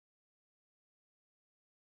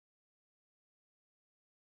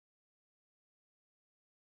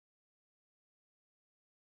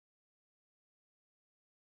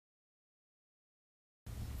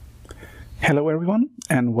Hello everyone,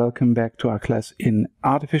 and welcome back to our class in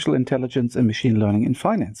Artificial Intelligence and Machine Learning in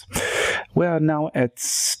Finance. We are now at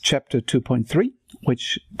chapter 2.3,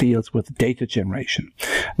 which deals with data generation.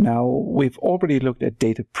 Now, we've already looked at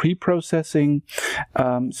data pre-processing,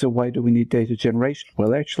 so why do we need data generation?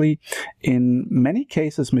 Well, actually, in many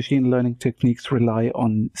cases, machine learning techniques rely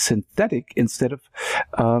on synthetic instead of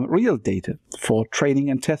real data for training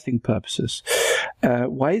and testing purposes.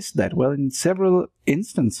 Why is that? Well, in several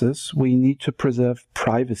instances, we need to preserve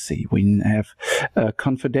privacy. We have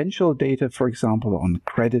confidential data, for example, on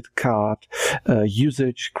credit card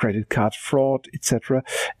usage, credit card fraud, etc.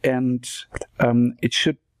 And it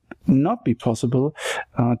should not be possible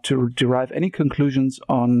to derive any conclusions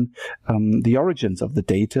on the origins of the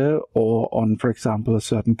data or on, for example, a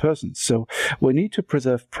certain person. So we need to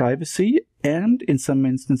preserve privacy, and in some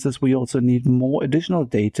instances we also need more additional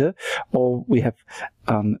data, or we have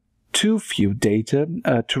too few data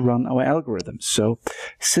to run our algorithms. So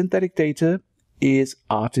synthetic data is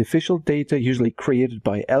artificial data, usually created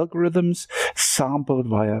by algorithms, sampled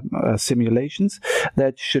via simulations,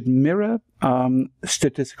 that should mirror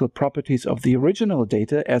statistical properties of the original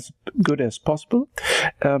data as good as possible,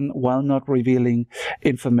 while not revealing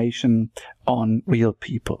information on real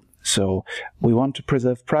people. So we want to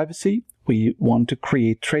preserve privacy, we want to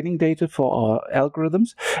create training data for our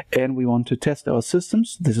algorithms, and we want to test our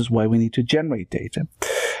systems. This is why we need to generate data.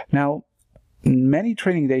 Now, many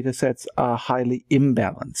training data sets are highly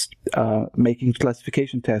imbalanced, making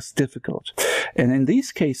classification tasks difficult. And in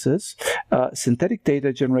these cases, synthetic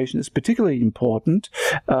data generation is particularly important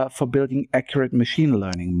for building accurate machine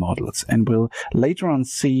learning models. And we'll later on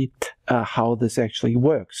see how this actually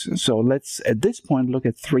works. So let's, at this point, look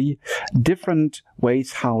at three different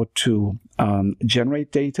ways how to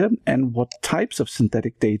generate data and what types of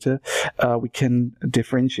synthetic data we can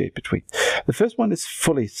differentiate between. The first one is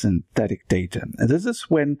fully synthetic data. And this is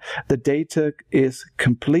when the data is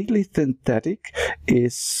completely synthetic,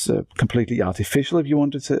 is completely artificial, if you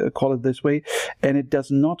want to call it this way, and it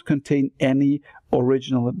does not contain any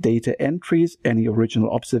original data entries, any original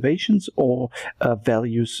observations, or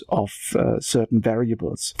values of certain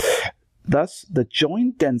variables. Thus, the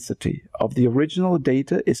joint density of the original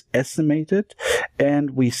data is estimated,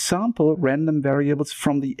 and we sample random variables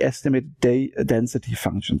from the estimated density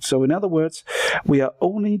function. So in other words, we are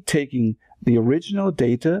only taking the original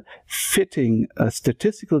data, fitting a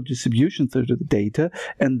statistical distribution through the data,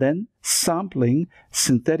 and then sampling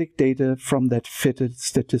synthetic data from that fitted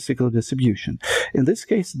statistical distribution. In this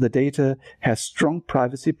case, the data has strong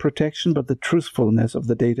privacy protection, but the truthfulness of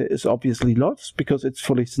the data is obviously lost because it's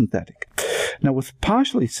fully synthetic. Now, with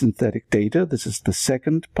partially synthetic data, this is the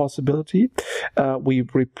second possibility, we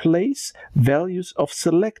replace values of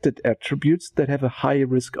selected attributes that have a high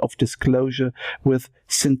risk of disclosure with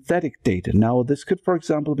synthetic data. Now, this could, for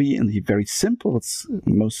example, be in the very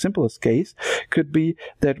most simplest case, could be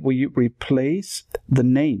that we replace the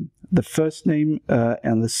name, the first name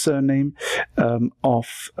and the surname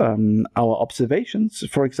of our observations,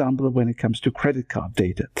 for example, when it comes to credit card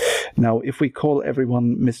data. Now, if we call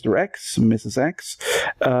everyone Mr. X, Mrs. X,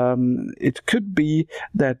 it could be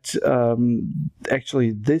that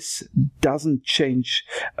actually this doesn't change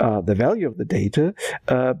the value of the data,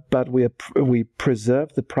 but we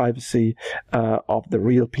preserve the privacy of the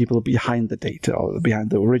real people behind the data, or behind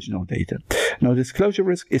the original data. Now, disclosure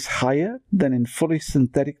risk is higher than in fully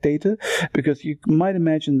synthetic data, because you might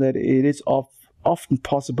imagine that it is often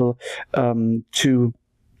possible to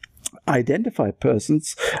identify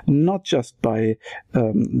persons not just by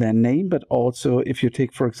their name, but also if you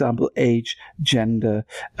take, for example, age, gender,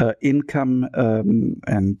 income,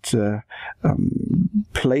 and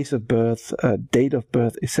place of birth, date of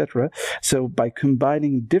birth, etc. So by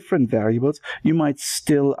combining different variables, you might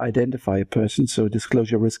still identify a person. So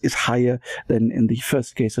disclosure risk is higher than in the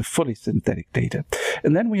first case of fully synthetic data.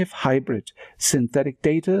 And then we have hybrid synthetic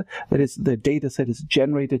data. That is, the data set is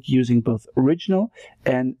generated using both original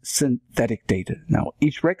and synthetic data. Now,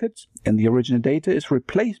 each record in the original data is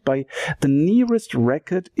replaced by the nearest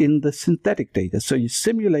record in the synthetic data. So you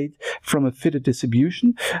simulate from a fitted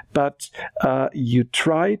distribution, but you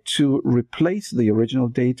try to replace the original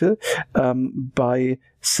data by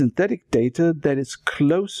synthetic data that is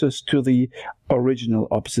closest to the original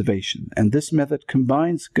observation. And this method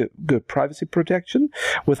combines good privacy protection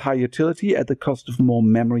with high utility at the cost of more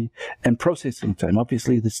memory and processing time.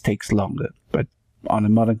 Obviously, this takes longer, but on a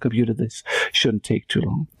modern computer, this shouldn't take too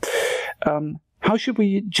long. how should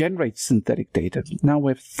we generate synthetic data? Now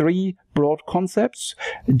we have three broad concepts: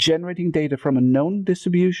 generating data from a known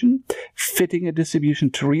distribution, fitting a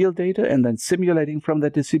distribution to real data, and then simulating from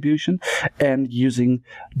that distribution, and using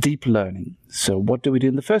deep learning. So what do we do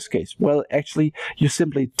in the first case? Well, actually, you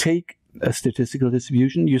simply take a statistical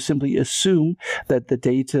distribution. You simply assume that the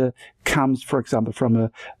data comes, for example, from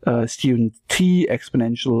a student T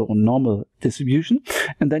exponential or normal distribution,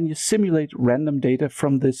 and then you simulate random data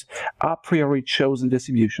from this a priori chosen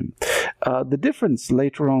distribution. The difference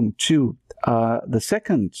later on to the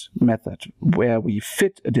second method, where we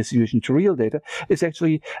fit a distribution to real data, is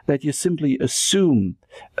actually that you simply assume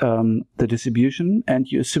the distribution and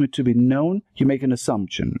you assume it to be known. You make an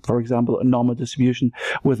assumption. For example, a normal distribution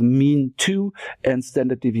with mean 2 and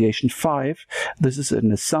standard deviation 5. This is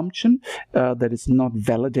an assumption that is not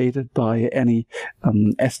validated by any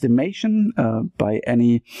estimation, by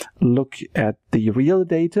any look at the real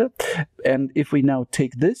data. And if we now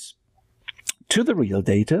take this to the real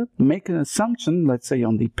data, make an assumption, let's say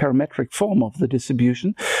on the parametric form of the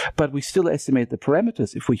distribution, but we still estimate the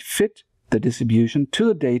parameters. If we fit the distribution to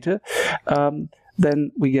the data,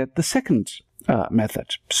 then we get the second method.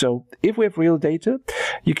 So if we have real data,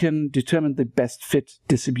 you can determine the best fit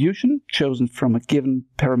distribution chosen from a given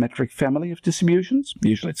parametric family of distributions.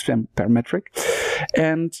 Usually it's parametric.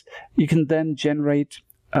 And you can then generate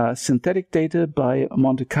synthetic data by a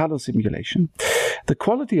Monte Carlo simulation. The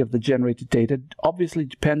quality of the generated data obviously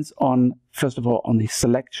depends on, first of all, on the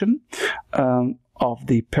selection of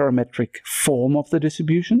the parametric form of the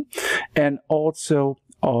distribution, and also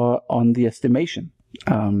on the estimation.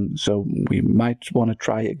 So we might want to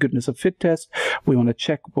try a goodness of fit test. We want to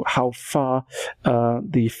check how far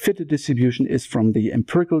the fitted distribution is from the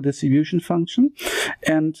empirical distribution function.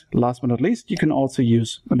 And last but not least, you can also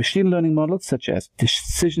use machine learning models such as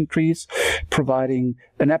decision trees, providing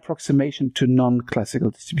an approximation to non-classical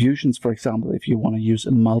distributions. For example, if you want to use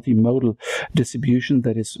a multimodal distribution,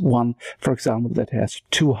 that is one, for example, that has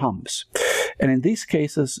 2 humps. And in these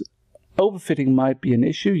cases, overfitting might be an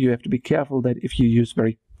issue. You have to be careful that if you use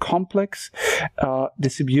very complex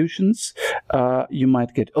distributions, you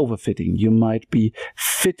might get overfitting. You might be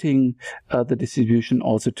fitting the distribution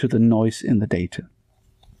also to the noise in the data.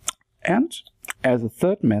 And as a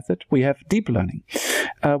third method, we have deep learning.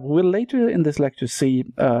 We'll later in this lecture see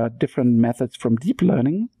different methods from deep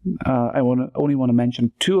learning. I only want to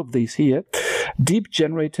mention 2 of these here. Deep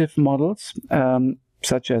generative models,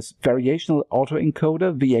 such as variational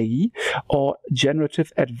autoencoder, VAE, or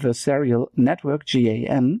generative adversarial network,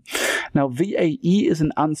 GAN. Now, VAE is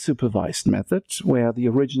an unsupervised method where the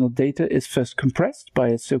original data is first compressed by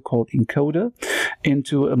a so-called encoder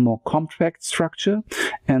into a more compact structure,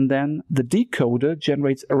 and then the decoder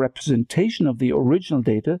generates a representation of the original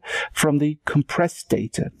data from the compressed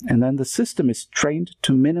data. And then the system is trained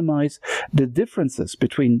to minimize the differences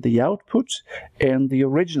between the output and the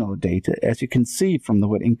original data. As you can see from the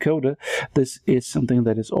word encoder, this is something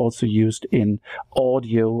that is also used in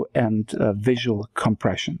audio and visual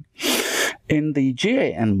compression. In the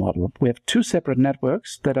GAN model, we have 2 separate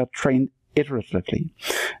networks that are trained iteratively.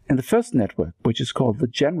 In the first network, which is called the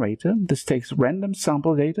generator, this takes random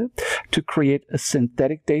sample data to create a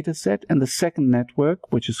synthetic data set, and the second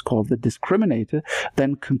network, which is called the discriminator,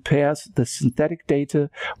 then compares the synthetic data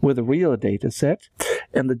with a real data set,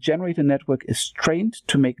 and the generator network is trained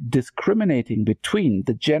to make discriminating between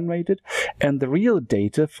the generated and the real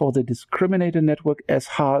data for the discriminator network as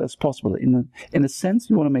hard as possible. In a sense,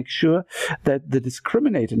 you want to make sure that the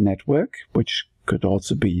discriminator network, which could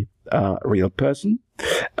also be a real person,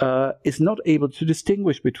 is not able to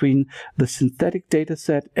distinguish between the synthetic data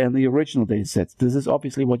set and the original data sets. This is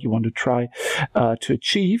obviously what you want to try to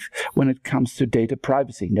achieve when it comes to data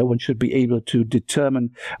privacy. No one should be able to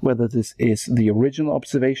determine whether this is the original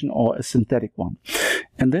observation or a synthetic one.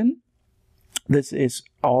 And then this is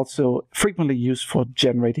also frequently used for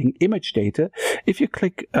generating image data. If you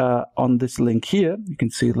click on this link here, you can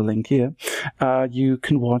see the link here, you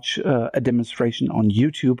can watch a demonstration on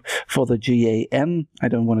YouTube for the GAN. I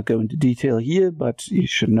don't want to go into detail here, but you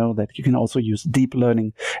should know that you can also use deep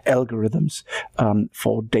learning algorithms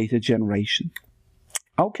for data generation.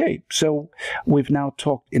 Okay, so we've now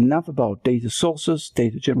talked enough about data sources,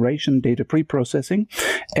 data generation, data pre-processing,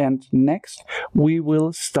 and next we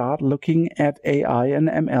will start looking at AI and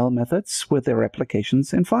ML methods with their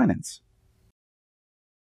applications in finance.